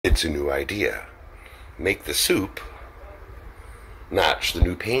It's a new idea. Make the soup match the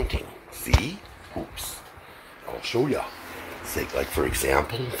new painting. See? Oops. I'll show ya. Say, like for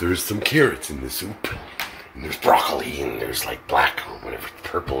example, there's some carrots in the soup. And there's broccoli, and there's like black or whatever,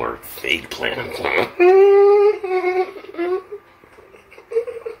 purple or eggplant.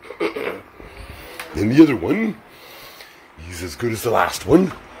 Then the other one, he's as good as the last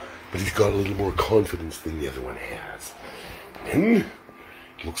one, but he's got a little more confidence than the other one has. And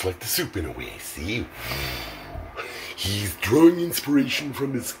looks like the soup in a way, see? He's drawing inspiration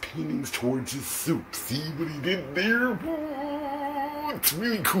from his paintings towards his soup. See what he did there? It's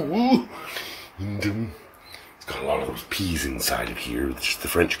really cool. And it's got a lot of those peas inside of here. There's the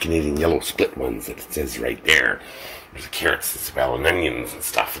French-Canadian yellow split ones that it says right there. There's the carrots as well and onions and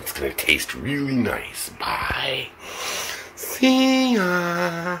stuff. It's going to taste really nice. Bye. See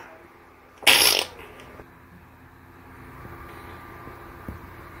ya.